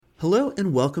Hello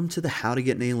and welcome to the How to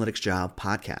Get an Analytics Job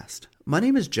podcast. My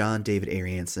name is John David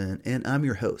Arianson and I'm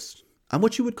your host. I'm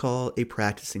what you would call a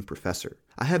practicing professor.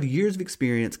 I have years of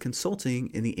experience consulting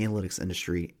in the analytics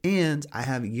industry, and I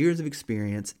have years of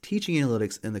experience teaching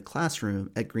analytics in the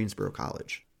classroom at Greensboro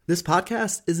College. This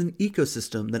podcast is an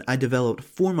ecosystem that I developed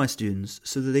for my students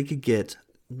so that they could get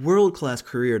world-class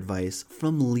career advice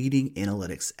from leading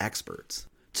analytics experts.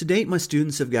 To date, my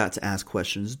students have got to ask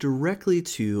questions directly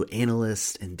to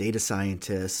analysts and data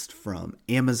scientists from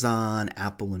Amazon,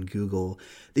 Apple, and Google.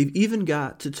 They've even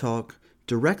got to talk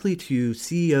directly to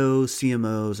CEOs,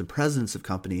 CMOs, and presidents of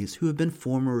companies who have been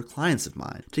former clients of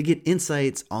mine to get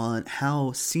insights on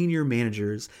how senior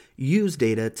managers use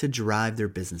data to drive their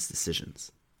business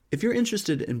decisions. If you're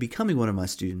interested in becoming one of my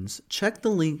students, check the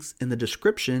links in the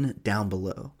description down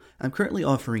below. I'm currently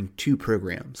offering two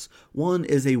programs. One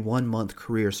is a 1-month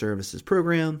career services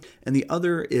program, and the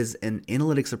other is an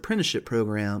analytics apprenticeship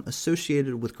program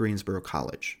associated with Greensboro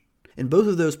College. In both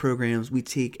of those programs, we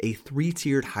take a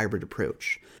 3-tiered hybrid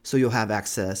approach. So you'll have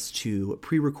access to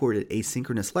pre-recorded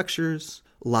asynchronous lectures,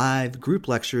 live group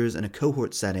lectures in a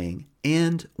cohort setting,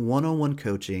 and one-on-one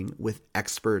coaching with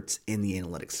experts in the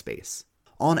analytics space.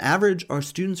 On average, our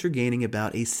students are gaining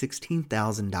about a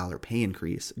 $16,000 pay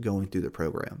increase going through the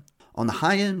program. On the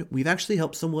high end, we've actually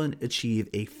helped someone achieve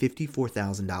a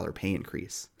 $54,000 pay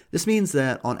increase. This means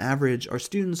that on average, our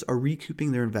students are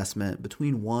recouping their investment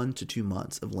between 1 to 2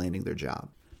 months of landing their job.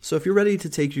 So if you're ready to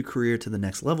take your career to the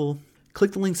next level,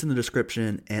 click the links in the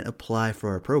description and apply for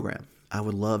our program. I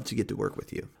would love to get to work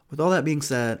with you. With all that being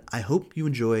said, I hope you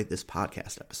enjoy this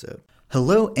podcast episode.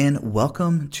 Hello and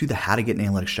welcome to the How to Get an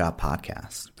Analytics Job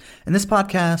podcast. In this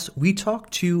podcast, we talk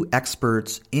to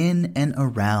experts in and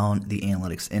around the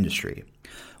analytics industry.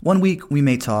 One week, we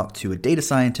may talk to a data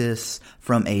scientist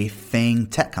from a FANG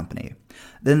tech company.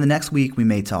 Then the next week, we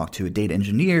may talk to a data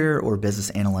engineer or business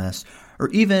analyst, or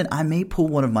even I may pull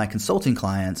one of my consulting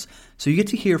clients so you get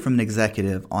to hear from an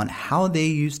executive on how they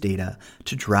use data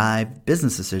to drive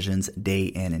business decisions day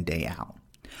in and day out.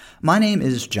 My name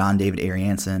is John David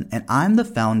Arianson, and I'm the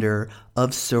founder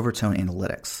of Silvertone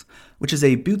Analytics, which is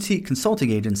a boutique consulting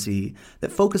agency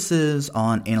that focuses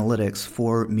on analytics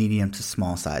for medium to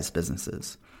small sized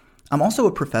businesses. I'm also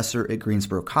a professor at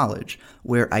Greensboro College,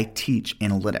 where I teach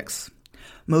analytics.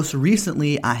 Most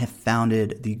recently, I have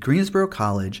founded the Greensboro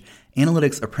College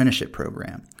Analytics Apprenticeship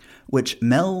Program, which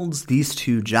melds these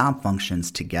two job functions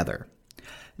together.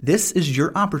 This is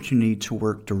your opportunity to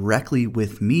work directly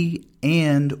with me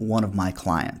and one of my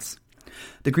clients.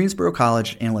 The Greensboro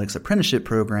College Analytics Apprenticeship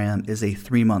Program is a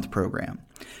 3-month program.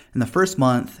 In the first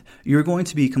month, you're going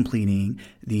to be completing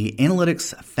the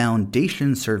Analytics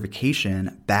Foundation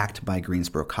certification backed by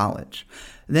Greensboro College.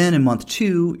 Then in month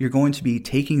 2, you're going to be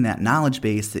taking that knowledge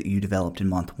base that you developed in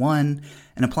month 1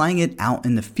 and applying it out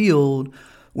in the field,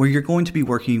 where you're going to be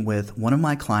working with one of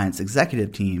my clients'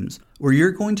 executive teams, where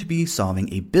you're going to be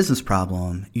solving a business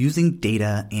problem using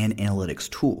data and analytics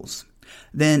tools.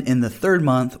 Then in the 3rd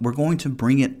month, we're going to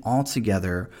bring it all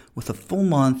together with a full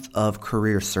month of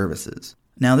career services.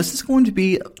 Now, this is going to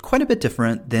be quite a bit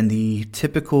different than the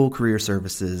typical career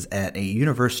services at a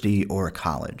university or a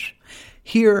college.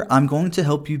 Here, I'm going to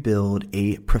help you build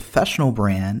a professional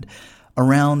brand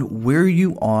around where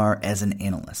you are as an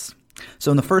analyst.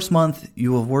 So in the first month,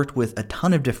 you will have worked with a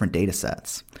ton of different data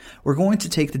sets. We're going to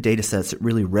take the data sets that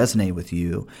really resonate with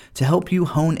you to help you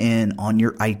hone in on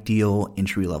your ideal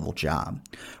entry-level job.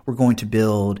 We're going to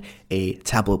build a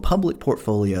Tableau Public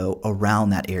portfolio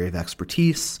around that area of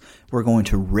expertise. We're going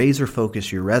to razor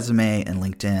focus your resume and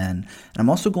LinkedIn. And I'm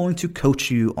also going to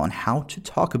coach you on how to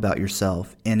talk about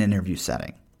yourself in an interview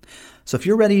setting. So if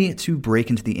you're ready to break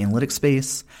into the analytics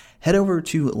space, head over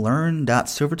to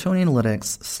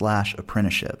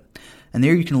learn.silvertoneanalytics.com/apprenticeship. And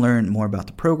there you can learn more about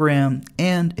the program,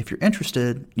 and if you're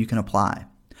interested, you can apply.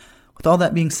 With all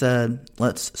that being said,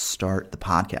 let's start the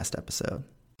podcast episode.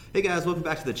 Hey guys, welcome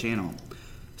back to the channel.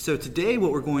 So today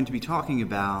what we're going to be talking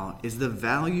about is the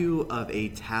value of a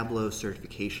Tableau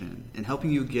certification in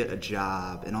helping you get a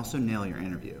job and also nail your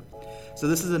interview. So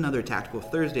this is another Tactical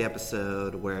Thursday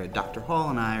episode where Dr. Hall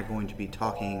and I are going to be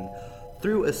talking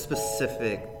through a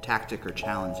specific tactic or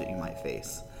challenge that you might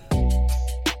face.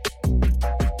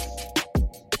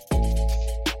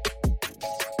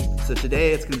 So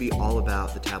today it's going to be all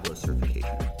about the Tableau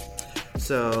certification.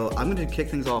 So I'm going to kick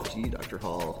things off to you, Dr.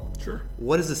 Hall. Sure.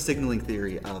 What is the signaling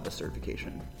theory of a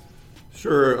certification?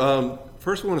 Sure.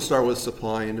 First we want to start with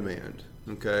supply and demand.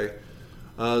 Okay.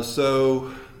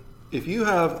 So if you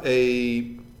have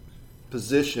a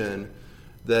position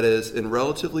that is in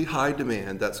relatively high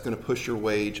demand, that's going to push your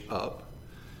wage up.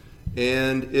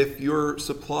 And if your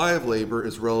supply of labor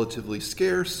is relatively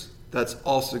scarce, that's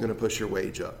also going to push your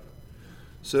wage up.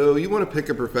 So you want to pick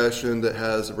a profession that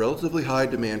has a relatively high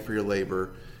demand for your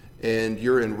labor and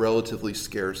you're in relatively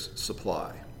scarce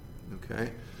supply.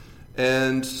 Okay?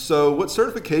 And so what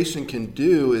certification can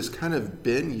do is kind of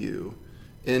bend you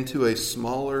into a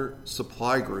smaller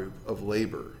supply group of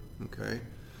labor. Okay?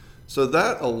 So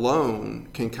that alone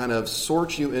can kind of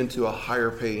sort you into a higher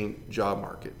paying job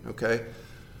market. Okay?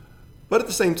 But at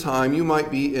the same time, you might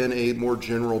be in a more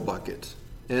general bucket.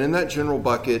 And in that general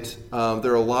bucket,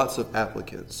 there are lots of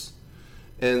applicants.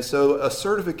 And so a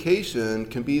certification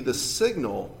can be the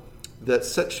signal that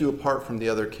sets you apart from the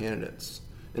other candidates.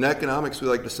 In economics, we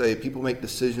like to say people make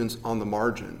decisions on the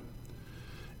margin.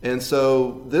 And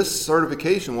so this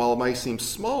certification, while it might seem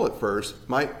small at first,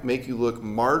 might make you look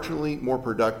marginally more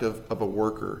productive of a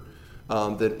worker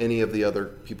than any of the other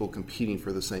people competing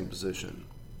for the same position.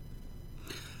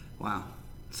 Wow.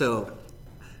 So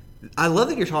I love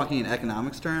that you're talking in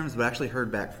economics terms, but I actually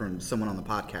heard back from someone on the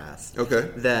podcast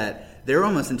that they're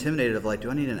almost intimidated of like, do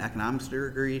I need an economics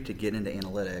degree to get into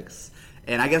analytics?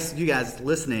 And I guess you guys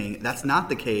listening, that's not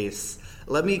the case.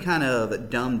 Let me kind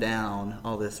of dumb down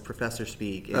all this professor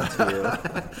speak into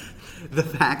the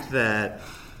fact that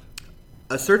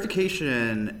a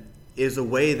certification is a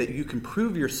way that you can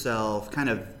prove yourself, kind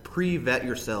of pre-vet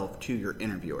yourself to your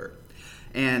interviewer.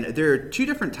 And there are two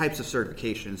different types of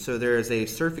certification. So there is a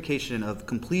certification of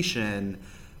completion,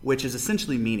 which is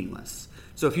essentially meaningless.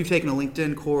 So if you've taken a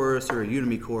LinkedIn course or a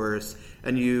Udemy course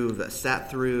and you've sat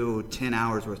through 10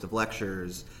 hours worth of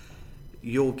lectures,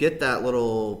 you'll get that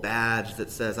little badge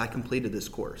that says, I completed this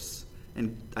course.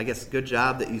 And I guess good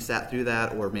job that you sat through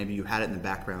that, or maybe you had it in the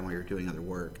background while you're doing other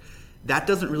work. That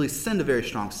doesn't really send a very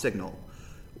strong signal.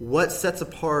 What sets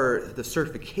apart the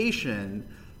certification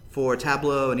for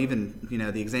Tableau and even the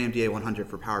ExamDA 100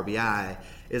 for Power BI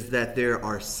is that there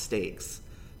are stakes.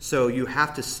 So you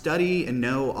have to study and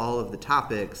know all of the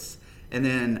topics, and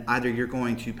then either you're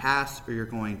going to pass or you're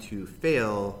going to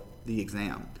fail the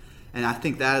exam. And I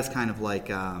think that is kind of like,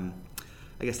 I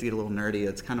guess to get a little nerdy,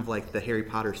 it's kind of like the Harry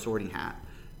Potter sorting hat.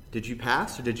 Did you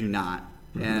pass or did you not?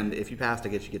 Mm-hmm. And if you passed, I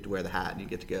guess you get to wear the hat and you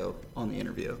get to go on the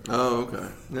interview. Oh, okay.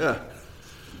 Yeah.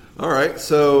 All right.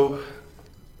 So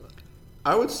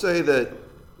I would say that,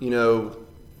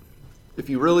 if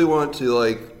you really want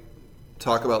to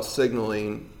talk about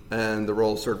signaling and the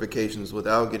role of certifications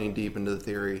without getting deep into the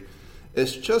theory,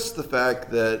 it's just the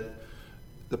fact that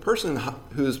the person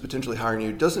who's potentially hiring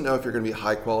you doesn't know if you're going to be a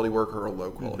high quality worker or a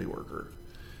low quality worker.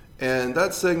 And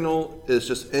that signal is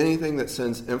just anything that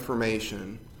sends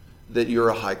information that you're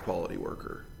a high quality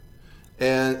worker.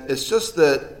 And it's just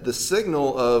that the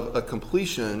signal of a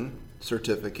completion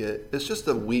certificate is just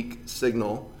a weak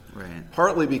signal, right?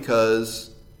 Partly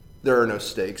because there are no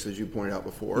stakes, as you pointed out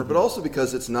before, mm-hmm. but also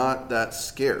because it's not that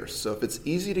scarce. So if it's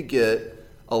easy to get,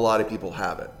 a lot of people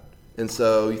have it. And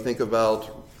so you think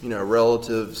about,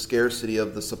 relative scarcity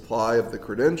of the supply of the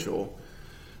credential,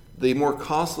 the more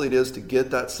costly it is to get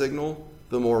that signal,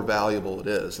 the more valuable it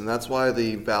is. And that's why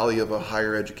the value of a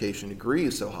higher education degree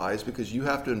is so high, is because you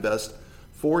have to invest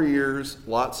 4 years,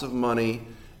 lots of money,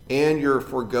 and you're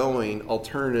foregoing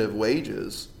alternative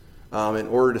wages in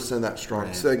order to send that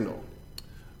strong signal.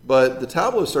 But the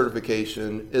Tableau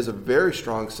certification is a very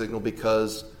strong signal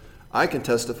because I can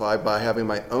testify by having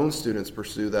my own students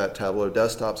pursue that Tableau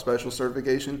desktop special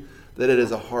certification that it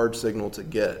is a hard signal to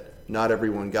get. Not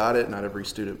everyone got it, not every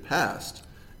student passed.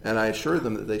 And I assure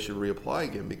them that they should reapply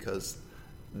again because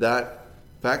that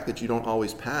fact that you don't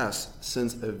always pass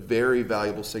sends a very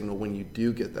valuable signal when you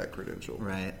do get that credential.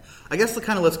 Right. I guess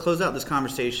let's close out this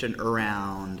conversation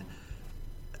around,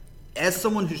 as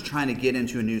someone who's trying to get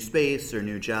into a new space or a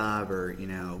new job or,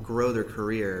 grow their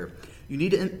career, you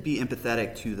need to be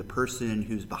empathetic to the person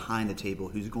who's behind the table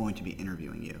who's going to be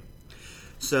interviewing you.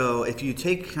 So if you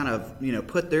take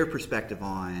put their perspective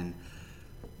on,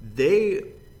 they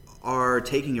are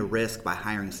taking a risk by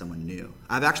hiring someone new.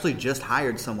 I've actually just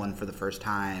hired someone for the first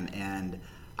time, and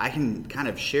I can kind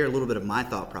of share a little bit of my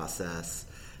thought process.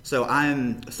 So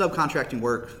I'm subcontracting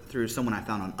work through someone I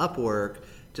found on Upwork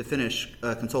to finish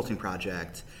a consulting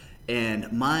project.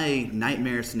 And my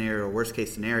nightmare scenario, worst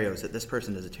case scenario, is that this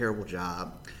person does a terrible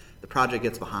job, the project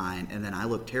gets behind, and then I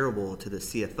look terrible to the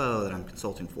CFO that I'm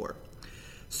consulting for.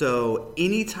 So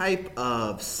any type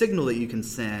of signal that you can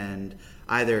send,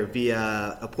 either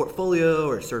via a portfolio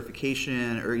or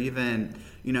certification, or even,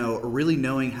 really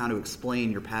knowing how to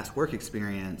explain your past work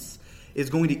experience, is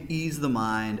going to ease the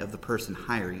mind of the person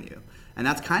hiring you. And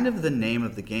that's kind of the name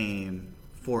of the game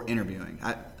for interviewing.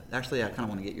 I kind of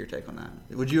want to get your take on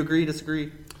that. Would you agree,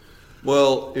 disagree?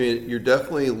 Well, I mean, you're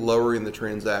definitely lowering the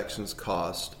transactions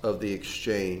cost of the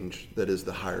exchange that is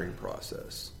the hiring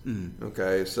process.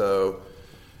 Okay, so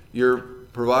you're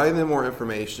providing them more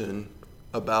information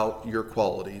about your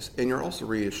qualities, and you're also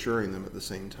reassuring them at the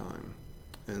same time.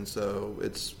 And so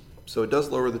it does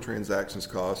lower the transactions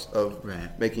cost of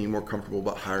making you more comfortable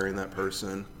about hiring that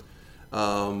person.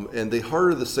 And the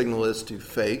harder the signal is to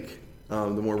fake, the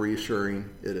more reassuring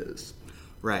it is.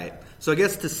 Right. So I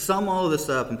guess to sum all of this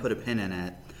up and put a pin in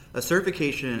it, a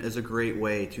certification is a great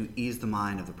way to ease the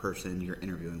mind of the person you're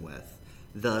interviewing with,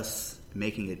 thus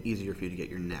making it easier for you to get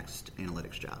your next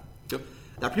analytics job. Yep.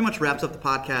 That pretty much wraps up the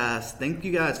podcast. Thank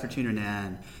you guys for tuning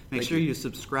in. Make sure you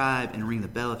subscribe and ring the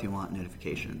bell if you want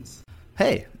notifications.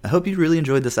 Hey, I hope you really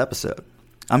enjoyed this episode.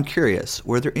 I'm curious,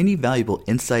 were there any valuable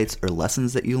insights or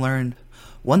lessons that you learned?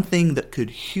 One thing that could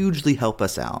hugely help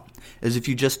us out is if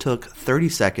you just took 30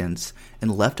 seconds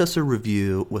and left us a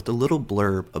review with a little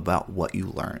blurb about what you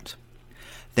learned.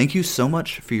 Thank you so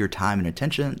much for your time and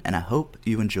attention, and I hope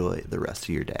you enjoy the rest of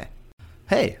your day.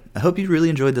 Hey, I hope you really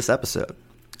enjoyed this episode.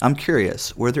 I'm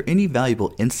curious, were there any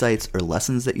valuable insights or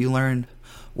lessons that you learned?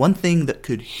 One thing that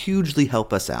could hugely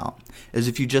help us out is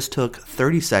if you just took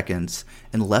 30 seconds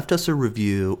and left us a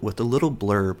review with a little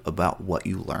blurb about what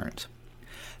you learned.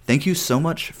 Thank you so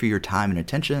much for your time and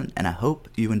attention, and I hope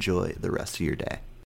you enjoy the rest of your day.